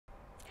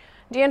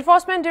The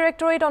Enforcement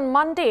Directorate on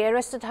Monday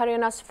arrested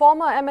Haryana's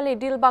former MLA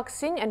Dilbagh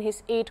Singh and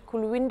his aide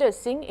Kulwinder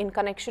Singh in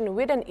connection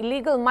with an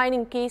illegal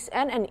mining case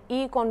and an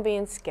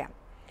e-conveyance scam.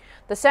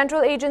 The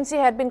central agency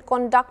had been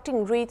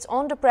conducting raids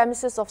on the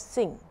premises of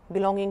Singh,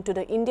 belonging to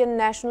the Indian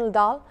National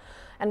Dal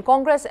and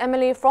Congress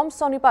MLA from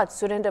Sonipat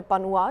Surendra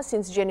Panua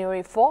since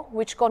January 4,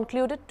 which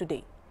concluded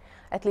today.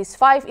 At least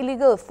 5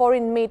 illegal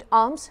foreign-made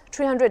arms,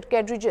 300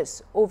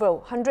 cartridges, over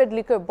 100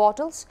 liquor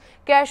bottles,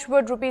 cash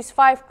worth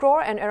 ₹5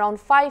 crore and around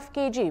 5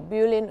 kg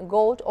bullion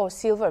gold or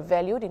silver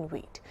valued in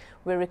weight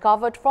were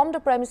recovered from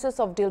the premises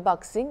of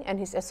Dilbagh Singh and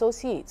his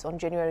associates on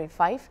January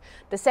 5,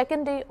 the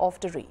second day of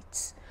the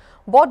raids.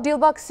 Both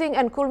Dilbagh Singh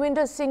and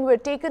Kulwinder Singh were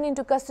taken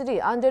into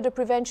custody under the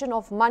Prevention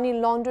of Money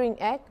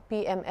Laundering Act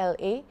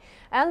 (PMLA),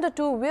 and the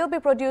two will be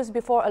produced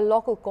before a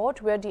local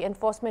court where the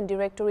Enforcement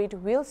Directorate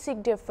will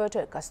seek their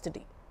further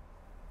custody.